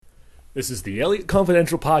This is the Elliott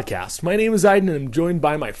Confidential Podcast. My name is Aiden, and I'm joined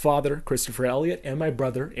by my father, Christopher Elliott, and my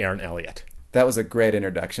brother, Aaron Elliott. That was a great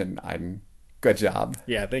introduction, Aiden. Good job.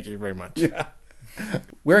 Yeah, thank you very much. Yeah.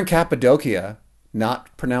 We're in Cappadocia,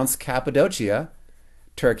 not pronounced Cappadocia,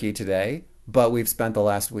 Turkey today, but we've spent the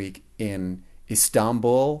last week in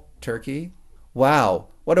Istanbul, Turkey. Wow,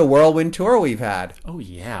 what a whirlwind tour we've had. Oh,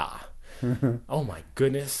 yeah. Oh, my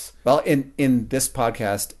goodness. Well, in this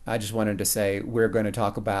podcast, I just wanted to say we're going to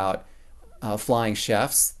talk about flying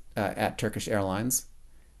chefs at Turkish Airlines.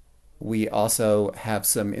 We also have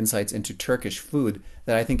some insights into Turkish food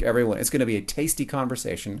that I think it's going to be a tasty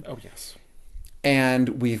conversation. Oh, yes.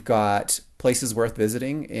 And we've got places worth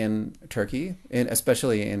visiting in Turkey,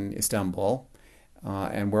 especially in Istanbul.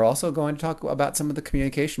 And we're also going to talk about some of the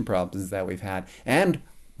communication problems that we've had. And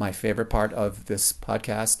my favorite part of this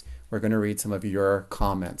podcast, we're going to read some of your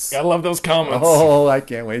comments. I love those comments. Oh, I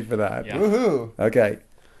can't wait for that. Yeah. Woohoo. Okay.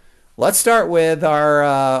 Let's start with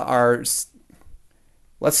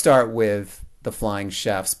let's start with the flying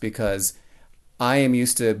chefs, because I am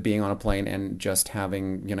used to being on a plane and just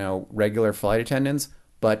having, regular flight attendants,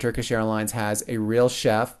 but Turkish Airlines has a real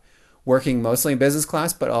chef working mostly in business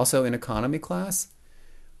class, but also in economy class.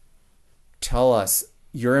 Tell us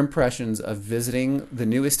your impressions of visiting the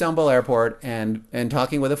new Istanbul airport and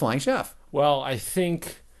talking with a flying chef. Well,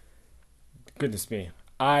 goodness me,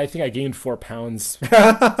 I think I gained 4 pounds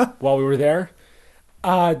while we were there.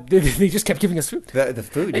 They just kept giving us food. The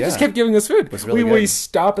food, They just kept giving us food. It was really we good. always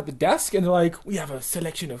stop at the desk and they're like, we have a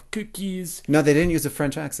selection of cookies. No, they didn't use a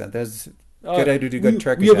French accent. There's good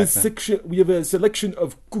Turkish accent. We have a selection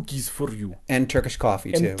of cookies for you. And Turkish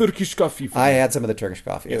coffee, too. And Turkish coffee for I you. had some of the Turkish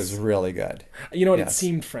coffee. Yes. It was really good. You know what? Yes. It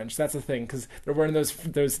seemed French. That's the thing, because they're wearing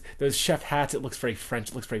those chef hats. It looks very French.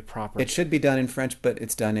 It looks very proper. It should be done in French, but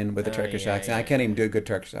it's done with a Turkish accent. I can't even do a good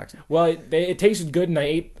Turkish accent. Well, it tasted good, and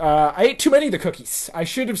I ate too many of the cookies. I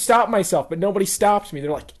should have stopped myself, but nobody stopped me. They're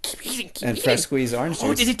like, keep eating, keep And eating. fresh squeezed orange juice.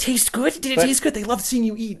 Oh, did it taste good? Did it taste good? They loved seeing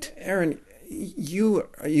you eat. Aaron,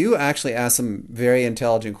 you actually asked some very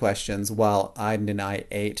intelligent questions while Aiden and I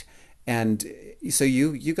ate, and so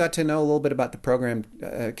you got to know a little bit about the program.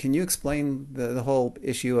 Can you explain the whole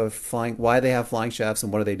issue of flying, why they have flying chefs,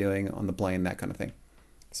 and what are they doing on the plane, that kind of thing?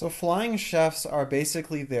 So flying chefs are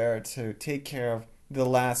basically there to take care of the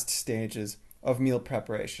last stages of meal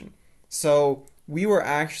preparation. So we were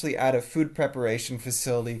actually at a food preparation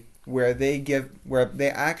facility where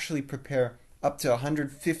they actually prepare up to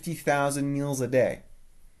 150,000 meals a day.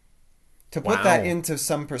 To put that into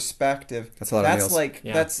some perspective, that's a lot of meals.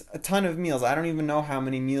 That's a ton of meals. I don't even know how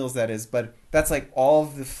many meals that is, but that's like all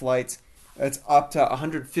of the flights. It's up to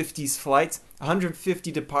 150 flights,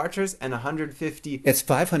 150 departures, and 150. It's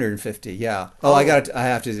 550, yeah. I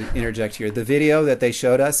have to interject here. The video that they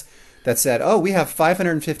showed us that said, we have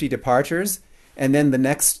 550 departures. And then the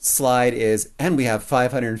next slide is, and we have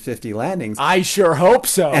 550 landings. I sure hope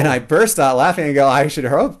so. And I burst out laughing and go, I should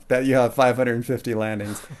hope that you have 550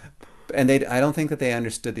 landings. And I don't think that they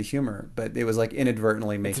understood the humor, but it was like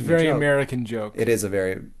inadvertently making it's a very joke. American joke. It is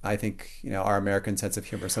I think, our American sense of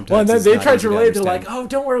humor sometimes. Well, and then they tried to relate. They're understand. like, oh,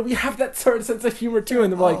 don't worry, we have that sort of sense of humor too.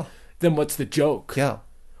 And they're like, then what's the joke? Yeah.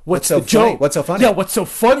 What's so the joke? funny? What's so funny? Yeah, what's so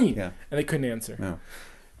funny? Yeah. And they couldn't answer.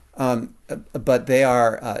 No. But they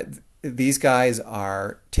are... these guys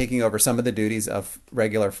are taking over some of the duties of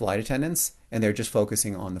regular flight attendants, and they're just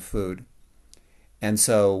focusing on the food. And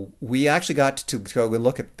so we actually got to go and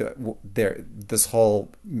look at this whole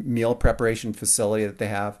meal preparation facility that they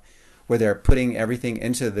have, where they're putting everything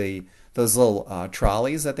into those little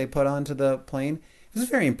trolleys that they put onto the plane. It was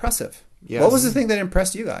very impressive. Yes. What was the thing that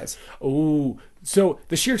impressed you guys? Oh, so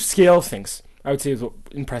the sheer scale of things, I would say, is what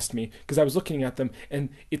impressed me, because I was looking at them, and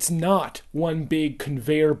it's not one big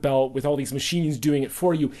conveyor belt with all these machines doing it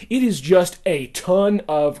for you. It is just a ton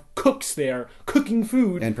of cooks there cooking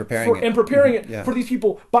food And preparing it. it for these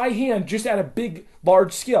people by hand, just at a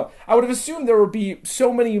large scale. I would have assumed there would be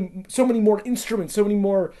so many more instruments, so many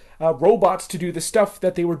more robots to do the stuff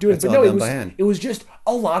that they were doing. It's but all no, done by hand. it was just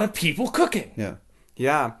a lot of people cooking. Yeah.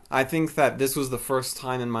 Yeah, I think that this was the first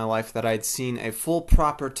time in my life that I'd seen a full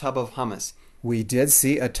proper tub of hummus. We did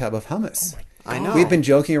see a tub of hummus. I know. We've been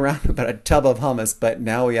joking around about a tub of hummus, but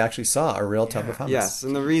now we actually saw a real tub of hummus. Yes,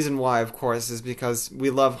 and the reason why, of course, is because we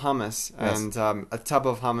love hummus, Yes. and a tub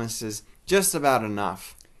of hummus is just about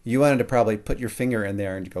enough. You wanted to probably put your finger in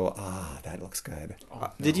there and go, that looks good.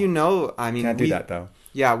 Did you know, I mean... Can't do that, though.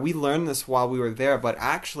 Yeah, we learned this while we were there, but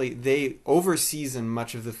actually they over-season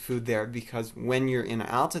much of the food there because when you're in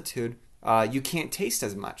altitude, you can't taste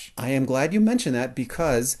as much. I am glad you mentioned that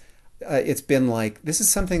because it's been this is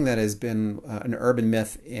something that has been an urban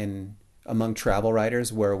myth among travel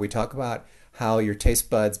writers where we talk about how your taste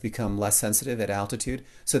buds become less sensitive at altitude,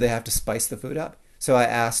 so they have to spice the food up. So I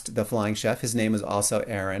asked the flying chef, his name is also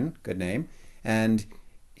Aaron, good name, and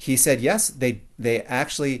he said yes, they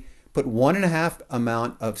actually put 1.5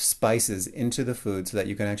 amount of spices into the food so that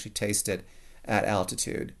you can actually taste it at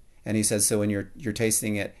altitude. And he says so when you're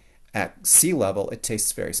tasting it at sea level, it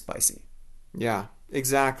tastes very spicy. Yeah,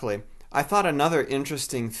 exactly. I thought another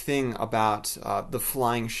interesting thing about the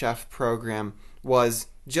Flying Chef program was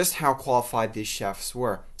just how qualified these chefs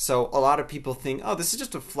were. So a lot of people think, oh, this is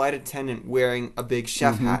just a flight attendant wearing a big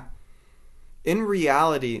chef hat. In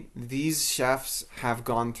reality, these chefs have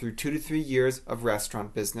gone through 2 to 3 years of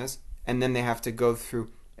restaurant business, and then they have to go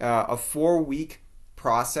through a 4-week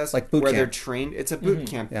process like boot where camp. they're trained. It's a boot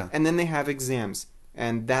camp. Yeah. And then they have exams.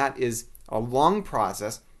 And that is a long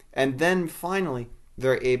process. And then finally,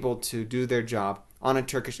 they're able to do their job on a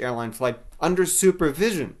Turkish airline flight under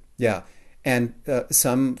supervision. Yeah. And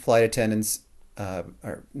some flight attendants,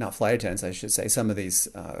 or not flight attendants, I should say, some of these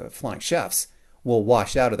flying chefs will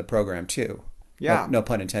wash out of the program too. Yeah. No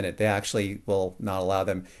pun intended. They actually will not allow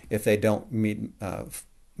them if they don't meet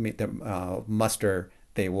the muster.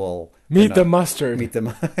 They will Meet the mustard. Meet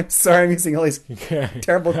them. I'm sorry, I'm using all these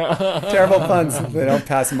terrible puns. They don't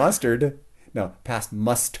pass mustard. No, pass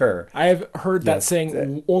muster. I have heard that Yes.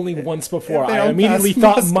 saying only once before. They I don't immediately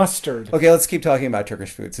pass thought mustard. Okay, let's keep talking about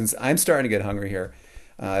Turkish food since I'm starting to get hungry here.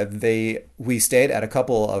 We stayed at a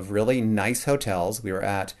couple of really nice hotels. We were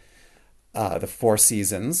at the Four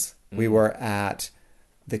Seasons. We were at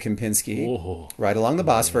the Kempinski, right along the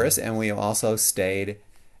Bosphorus, and we also stayed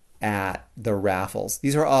at the Raffles.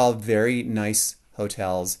 These are all very nice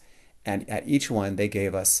hotels, and at each one they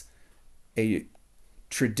gave us a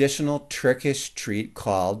traditional Turkish treat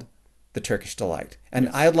called the Turkish Delight. And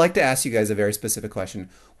I'd like to ask you guys a very specific question.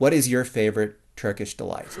 What is your favorite Turkish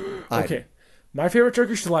delight? Okay. My favorite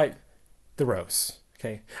Turkish delight, the rose.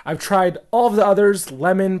 Okay. I've tried all of the others,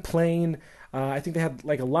 lemon, plain. I think they had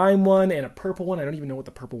like a lime one and a purple one. I don't even know what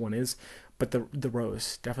the purple one is, but the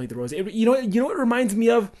rose, definitely the rose. You know what it reminds me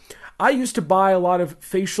of? I used to buy a lot of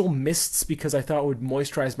facial mists because I thought it would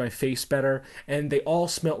moisturize my face better, and they all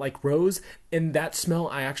smelled like rose. And that smell,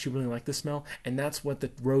 I actually really like the smell, and that's what the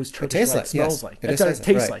rose Turkish delight smells like. That's what it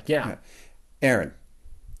tastes like. Yeah. Aaron.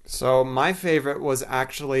 So my favorite was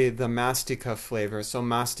actually the mastica flavor. So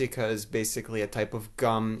mastica is basically a type of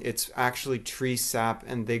gum. It's actually tree sap,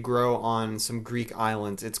 and they grow on some Greek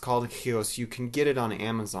islands. It's called chios. You can get it on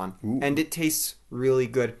Amazon. Ooh. And it tastes really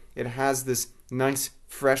good. It has this nice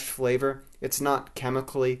fresh flavor. It's not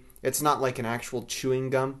chemically. It's not like an actual chewing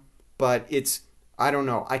gum, but it's, I don't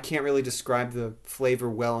know. I can't really describe the flavor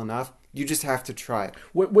well enough. You just have to try it.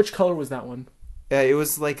 Which color was that one? It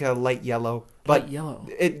was like a light yellow. But Light yellow.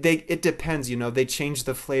 It depends, They change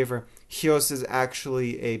the flavor. Chios is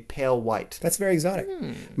actually a pale white. That's very exotic.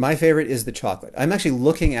 My favorite is the chocolate. I'm actually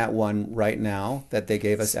looking at one right now that they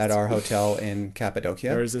gave us at our hotel in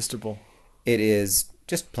Cappadocia. Irresistible. It is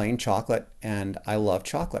just plain chocolate, and I love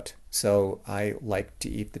chocolate. So I like to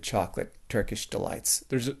eat the chocolate Turkish delights.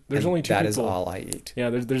 There's And only two people. that is all I eat. Yeah,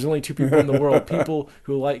 there's only two people in the world. People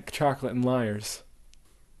who like chocolate and liars.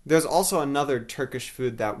 There's also another Turkish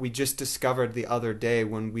food that we just discovered the other day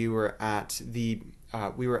when we were at the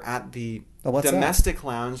domestic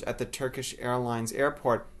lounge at the Turkish Airlines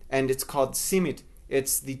airport, and it's called simit.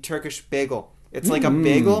 It's the Turkish bagel. It's like a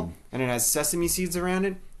bagel, and it has sesame seeds around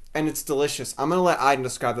it, and it's delicious. I'm gonna let Aiden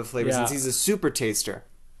describe the flavor since he's a super taster.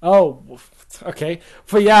 Oh, okay.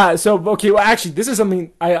 But yeah, well, actually, this is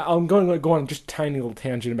something I'm going to go on just a tiny little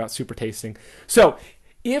tangent about super tasting. So,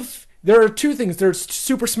 if there are two things, there's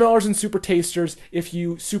super smellers and super tasters. If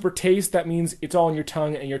you super taste, that means it's all in your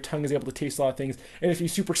tongue, and your tongue is able to taste a lot of things. And if you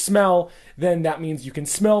super smell, then that means you can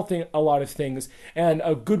smell a lot of things. And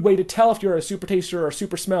a good way to tell if you're a super taster or a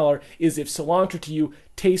super smeller is if cilantro to you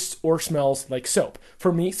tastes or smells like soap.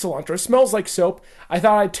 For me, cilantro smells like soap. I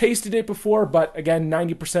thought I tasted it before, but again,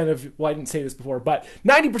 90% of, well, I didn't say this before, but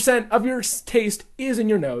 90% of your taste is in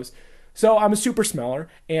your nose. So I'm a super smeller,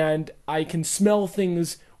 and I can smell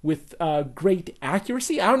things with great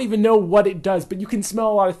accuracy. I don't even know what it does, but you can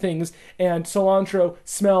smell a lot of things, and cilantro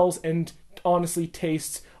smells and honestly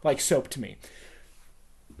tastes like soap to me.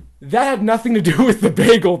 That had nothing to do with the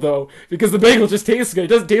bagel, though, because the bagel just tastes good. It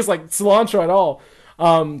doesn't taste like cilantro at all.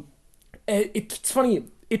 It's funny.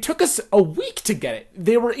 It took us a week to get it.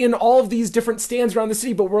 They were in all of these different stands around the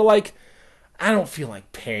city, but we're like, I don't feel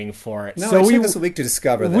like paying for it. No, so it took us a week to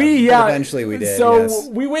discover that. But eventually we did. So yes.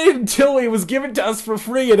 we waited until it was given to us for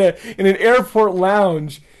free in an airport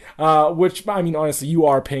lounge. Which, I mean, honestly, you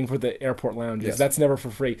are paying for the airport lounges. Yes. That's never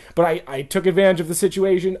for free. But I took advantage of the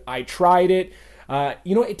situation. I tried it.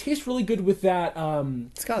 It tastes really good with that.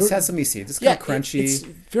 It's got sesame seeds. It's kind of crunchy. It's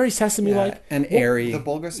very sesame-like. And airy. The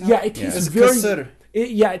Bulgar salad? Yeah, it tastes It's very... kısır.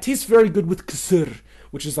 It tastes very good with kısır,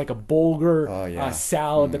 which is like a bulgur yeah.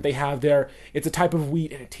 salad that they have there. It's a type of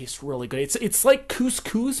wheat, and it tastes really good. It's like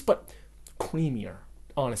couscous, but creamier.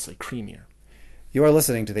 Honestly, creamier. You are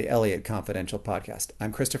listening to the Elliott Confidential Podcast.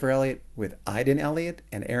 I'm Christopher Elliott with Aydin Elliott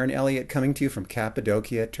and Aaron Elliott coming to you from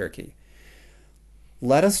Cappadocia, Turkey.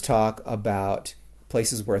 Let us talk about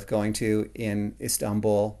places worth going to in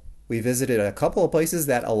Istanbul. We visited a couple of places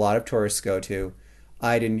that a lot of tourists go to.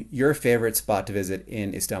 Aydin, your favorite spot to visit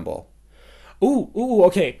in Istanbul?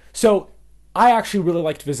 Okay. So I actually really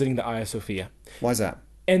liked visiting the Hagia Sophia. Why is that?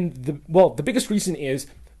 And the biggest reason is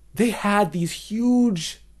they had these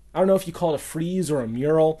huge, I don't know if you call it a frieze or a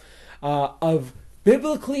mural, of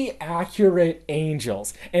biblically accurate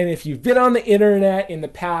angels. And if you've been on the internet in the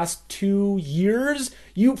past 2 years,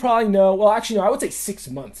 you probably know, well, actually, no, I would say 6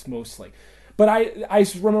 months mostly. But I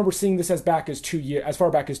remember seeing this as far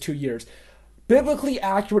back as 2 years. Biblically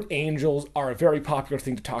accurate angels are a very popular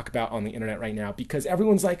thing to talk about on the internet right now because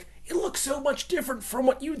everyone's like, it looks so much different from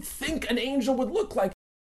what you'd think an angel would look like.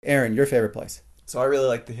 Aaron, your favorite place? So I really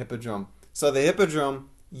like the Hippodrome. So the Hippodrome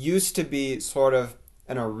used to be sort of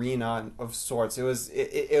an arena of sorts. It was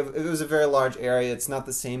a very large area. It's not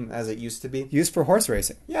the same as it used to be. Used for horse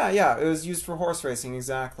racing. Yeah, it was used for horse racing,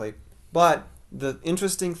 exactly. But the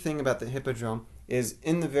interesting thing about the Hippodrome is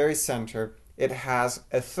in the very center, it has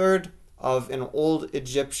a third of an old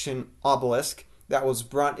Egyptian obelisk that was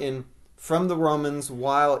brought in from the Romans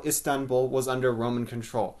while Istanbul was under Roman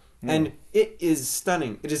control. And it is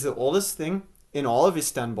stunning. It is the oldest thing in all of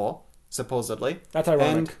Istanbul, supposedly. That's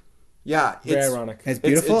ironic. And yeah, Very ironic. It's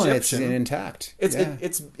beautiful and it's Egyptian. intact. It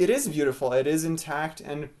is beautiful. It is intact,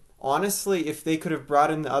 and honestly, if they could have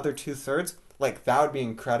brought in the other 2/3, like that would be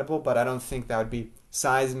incredible. But I don't think that would be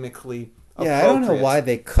seismically appropriate. I don't know why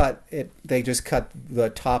they cut it. They just cut the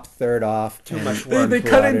top third off. Too much work. They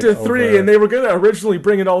cut into 3, and they were going to originally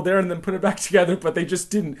bring it all there and then put it back together, but they just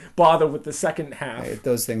didn't bother with the second half. Right,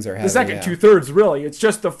 those things are heavy. The second 2/3, really. It's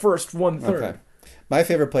just the first 1/3. Okay. My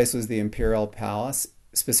favorite place was the Imperial Palace,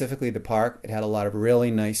 specifically the park. It had a lot of really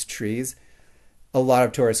nice trees. A lot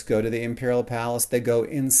of tourists go to the Imperial Palace. They go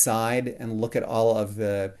inside and look at all of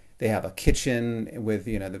the... They have a kitchen with,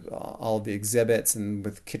 all of the exhibits and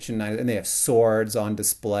with kitchen knives, and they have swords on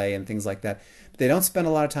display and things like that. But they don't spend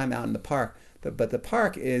a lot of time out in the park. But the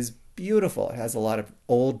park is beautiful. It has a lot of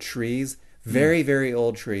old trees, very, very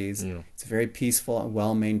old trees. Yeah. It's very peaceful and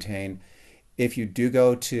well maintained. If you do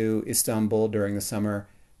go to Istanbul during the summer,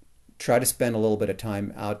 try to spend a little bit of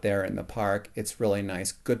time out there in the park. It's really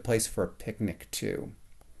nice. Good place for a picnic too.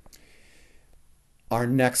 Our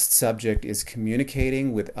next subject is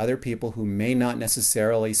communicating with other people who may not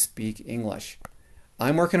necessarily speak English.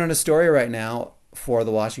 I'm working on a story right now for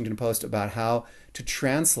the Washington Post about how to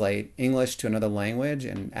translate English to another language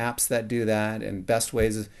and apps that do that and best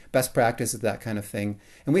practices, that kind of thing.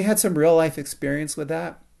 And we had some real life experience with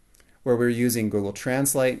that where we were using Google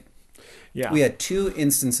Translate. Yeah. We had 2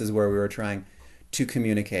 instances where we were trying to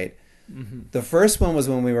communicate. Mm-hmm. The first one was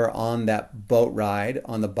when we were on that boat ride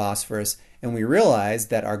on the Bosphorus, and we realized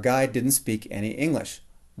that our guide didn't speak any English.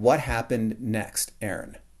 What happened next,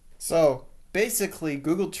 Aaron? So basically,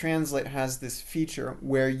 Google Translate has this feature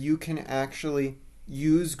where you can actually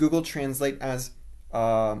use Google Translate as,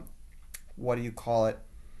 what do you call it?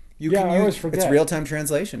 I always forget. It's real-time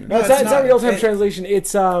translation. No, it's not real-time translation.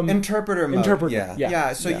 It's interpreter mode. Interpreter.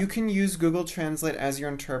 Yeah. So you can use Google Translate as your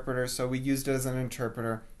interpreter. So we used it as an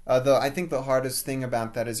interpreter. Though I think the hardest thing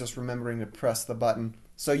about that is just remembering to press the button.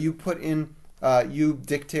 So you put in, you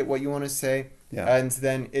dictate what you want to say, and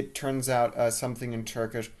then it turns out something in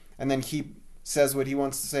Turkish, and then he says what he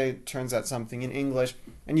wants to say, turns out something in English,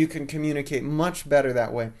 and you can communicate much better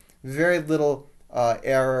that way. Very little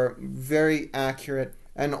error, very accurate,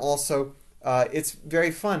 and also it's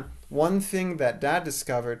very fun. One thing that Dad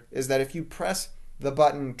discovered is that if you press the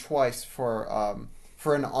button twice for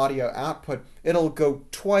an audio output, it'll go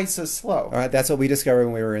twice as slow. All right, that's what we discovered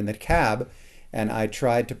when we were in the cab, and I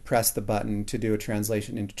tried to press the button to do a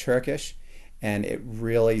translation into Turkish, and it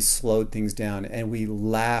really slowed things down. And we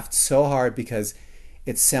laughed so hard because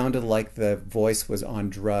it sounded like the voice was on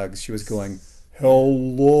drugs. She was going,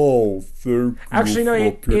 "Hello, thank you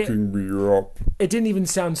for picking me up." It didn't even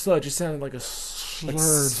sound slow. It just sounded like a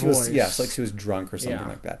slurred voice. It's like she was drunk or something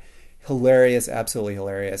like that. Hilarious, absolutely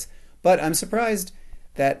hilarious. But I'm surprised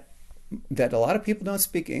that that a lot of people don't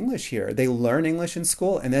speak English here. They learn English in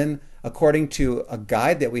school, and then according to a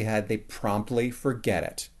guide that we had, they promptly forget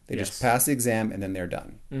it. They just pass the exam and then they're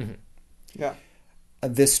done. Mm-hmm. Yeah.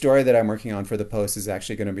 This story that I'm working on for the Post is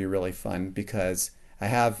actually going to be really fun because I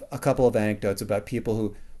have a couple of anecdotes about people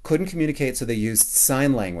who couldn't communicate, so they used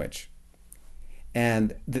sign language.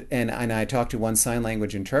 And I talked to one sign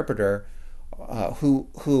language interpreter who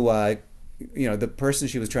the person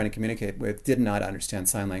she was trying to communicate with did not understand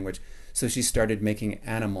sign language, so she started making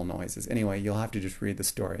animal noises. Anyway, you'll have to just read the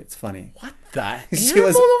story. It's funny. What the She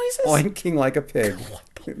was noises? oinking like a pig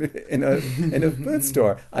in a food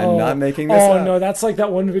store. I'm not making this up. Oh no, that's like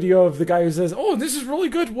that one video of the guy who says, "Oh, this is really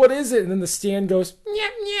good. What is it?" And then the stand goes, "Meow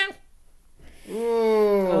meow."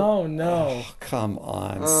 Ooh. Oh no. Come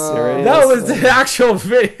on, seriously. That was the actual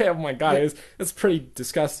video. Oh my god, it's pretty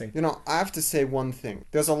disgusting. You know, I have to say one thing.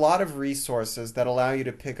 There's a lot of resources that allow you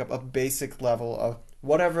to pick up a basic level of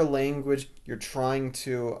whatever language you're trying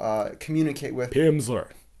to communicate with.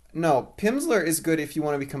 Pimsleur. No, Pimsleur is good if you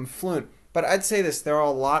want to become fluent. But I'd say this, there are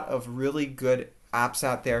a lot of really good apps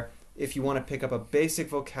out there if you want to pick up a basic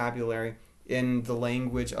vocabulary in the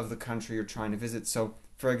language of the country you're trying to visit. So,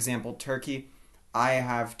 for example, Turkey, I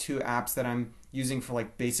have 2 apps that I'm using for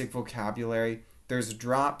like basic vocabulary. There's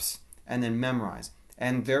Drops and then Memrise.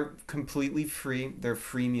 And they're completely free. They're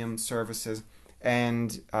freemium services.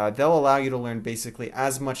 And they'll allow you to learn basically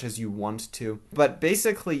as much as you want to. But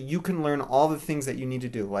basically, you can learn all the things that you need to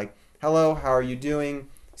do. Like, hello, how are you doing?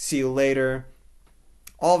 See you later.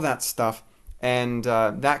 All that stuff. And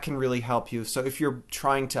that can really help you. So if you're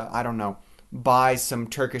trying to, I don't know, buy some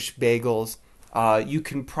Turkish bagels, you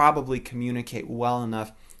can probably communicate well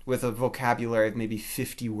enough with a vocabulary of maybe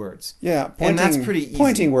 50 words. Yeah, pointing, and that's pretty easy.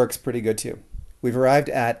 Pointing works pretty good too. We've arrived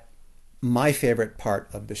at my favorite part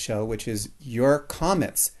of the show, which is your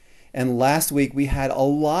comments. And last week we had a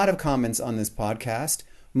lot of comments on this podcast,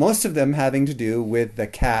 most of them having to do with the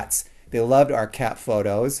cats. They loved our cat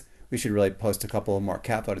photos. We should really post a couple of more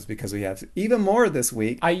cat photos because we have even more this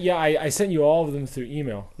week. I sent you all of them through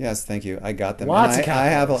email. Yes, thank you. I got them. Lots and of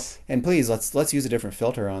cat photos. And please, let's use a different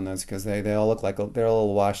filter on those because they all look like they're a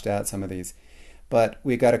little washed out, some of these. But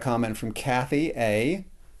we got a comment from Kathy A,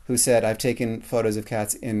 who said, I've taken photos of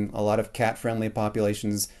cats in a lot of cat-friendly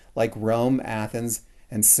populations like Rome, Athens,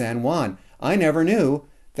 and San Juan. I never knew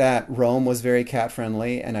that Rome was very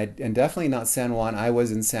cat-friendly, and definitely not San Juan. I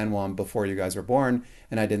was in San Juan before you guys were born,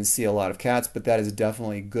 and I didn't see a lot of cats, but that is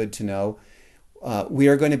definitely good to know. We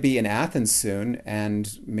are going to be in Athens soon,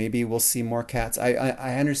 and maybe we'll see more cats.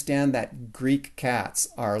 I understand that Greek cats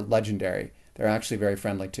are legendary. They're actually very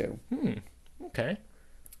friendly too. Okay.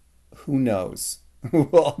 Who knows?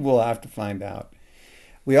 We'll have to find out.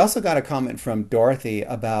 We also got a comment from Dorothy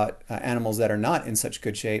about animals that are not in such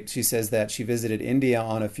good shape. She says that she visited India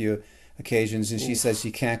on a few occasions, and she says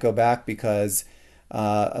she can't go back because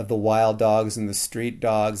of the wild dogs and the street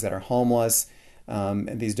dogs that are homeless.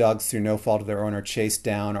 And these dogs, through no fault of their own, are chased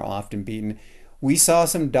down or often beaten. We saw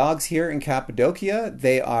some dogs here in Cappadocia.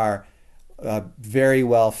 They are very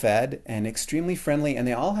well fed and extremely friendly, and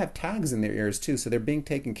they all have tags in their ears too, so they're being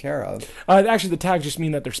taken care of. Actually, the tags just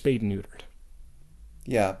mean that they're spayed and neutered.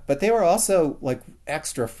 Yeah, but they were also like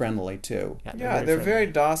extra friendly too. Yeah, they're very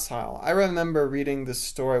docile. I remember reading this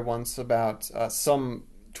story once about some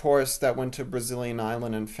tourist that went to a Brazilian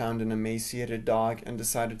island and found an emaciated dog and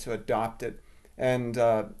decided to adopt it. And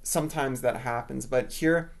sometimes that happens, but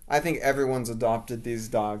here I think everyone's adopted these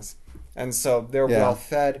dogs, and so they're well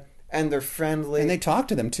fed. And they're friendly. And they talk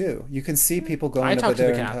to them, too. You can see people going over there. I talk to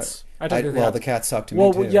the cats. The cats talk to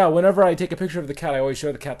me, too. Well, yeah, whenever I take a picture of the cat, I always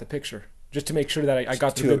show the cat the picture, just to make sure that I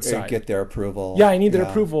got the good side. To get their approval. Yeah, I need their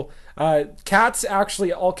approval. Cats,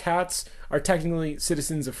 actually, all cats are technically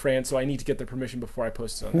citizens of France, so I need to get their permission before I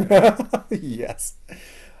post it on there. Yes.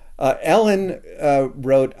 Ellen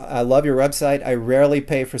wrote, I love your website. I rarely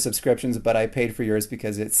pay for subscriptions, but I paid for yours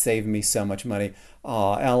because it saved me so much money.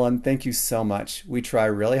 Aw, Ellen, thank you so much. We try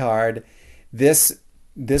really hard. This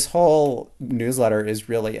whole newsletter is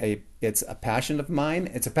really it's a passion of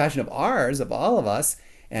mine. It's a passion of ours, of all of us.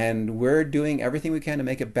 And we're doing everything we can to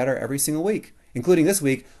make it better every single week, including this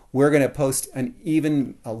week. We're going to post an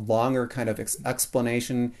even longer kind of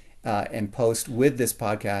explanation and post with this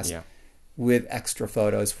podcast. Yeah. With extra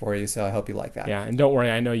photos for you, so I hope you like that. Yeah, and don't worry,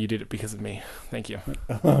 I know you did it because of me. Thank you.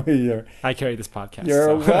 I carry this podcast.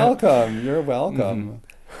 You're welcome. You're welcome.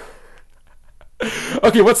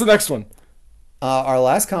 Okay, what's the next one? Our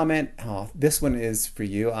last comment. Oh, this one is for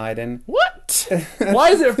you, Aiden. What?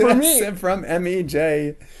 Why is it for me? From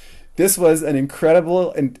MEJ. This was an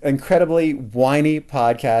incredibly whiny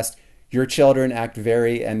podcast. Your children act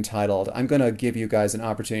very entitled. I'm going to give you guys an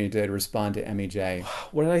opportunity to respond to MEJ.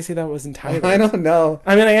 What did I say that was entitled? I don't know.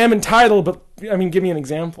 I mean, I am entitled, but I mean, give me an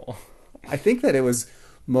example. I think that it was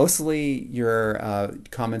mostly your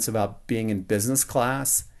comments about being in business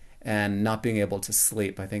class and not being able to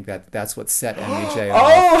sleep. I think that's what set MEJ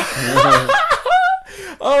off. Oh!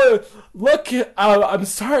 Oh, look, I'm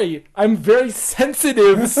sorry. I'm very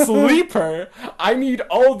sensitive sleeper. I need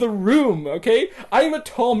all the room, okay? I am a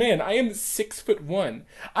tall man. I am 6'1".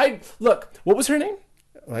 Look, what was her name?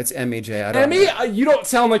 Well, it's MEJ. I don't Emmy, know. you don't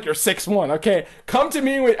sound like you're 6'1", okay? Come to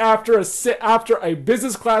me after a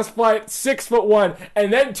business class flight, 6'1",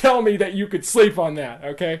 and then tell me that you could sleep on that,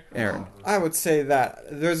 okay? Aaron. I would say that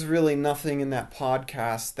there's really nothing in that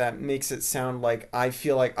podcast that makes it sound like I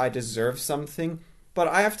feel like I deserve something. But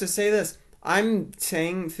I have to say this. I'm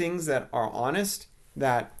saying things that are honest,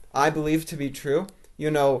 that I believe to be true. You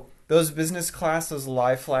know, those business class, those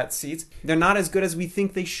lie flat seats, they're not as good as we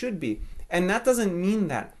think they should be. And that doesn't mean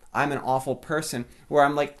that I'm an awful person where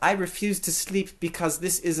I'm like, I refuse to sleep because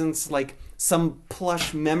this isn't like some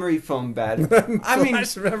plush memory foam bed. I mean,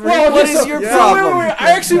 Well, what is your so problem? wait.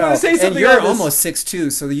 I actually want to say something And you're about this. almost 6'2",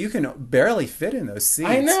 so you can barely fit in those seats.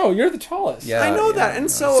 I know, you're the tallest. Yeah, I know that. yeah. And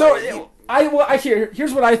So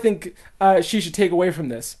here's what I think she should take away from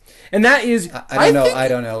this, and that is I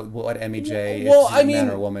don't know what MEJ Well, is, I mean, man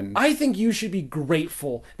or woman. I think you should be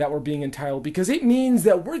grateful that we're being entitled because it means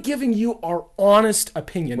that we're giving you our honest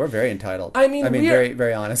opinion. We're very entitled. I mean, we're very,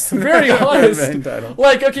 very honest. very honest. Very entitled.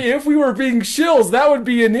 Like, okay, if we were being shills, that would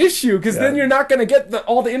be an issue because then Yeah. you're not going to get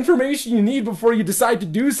all the information you need before you decide to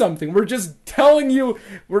do something. We're just telling you,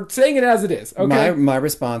 we're saying it as it is. Okay. My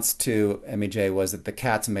response to MEJ was that the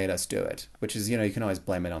cats made us do it, which is, you can always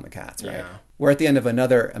blame it on the cats, right? Yeah. We're at the end of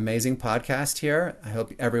another amazing podcast here. I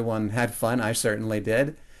hope everyone had fun. I certainly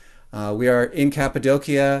did. We are in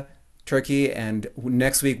Cappadocia, Turkey, and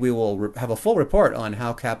next week we will have a full report on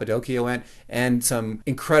how Cappadocia went and some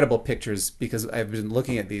incredible pictures because I've been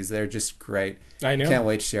looking at these. They're just great. I know. Can't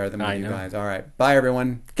wait to share them with I you know. guys. All right. Bye,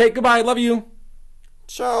 everyone. Okay, goodbye. Love you.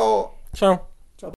 Ciao. Ciao.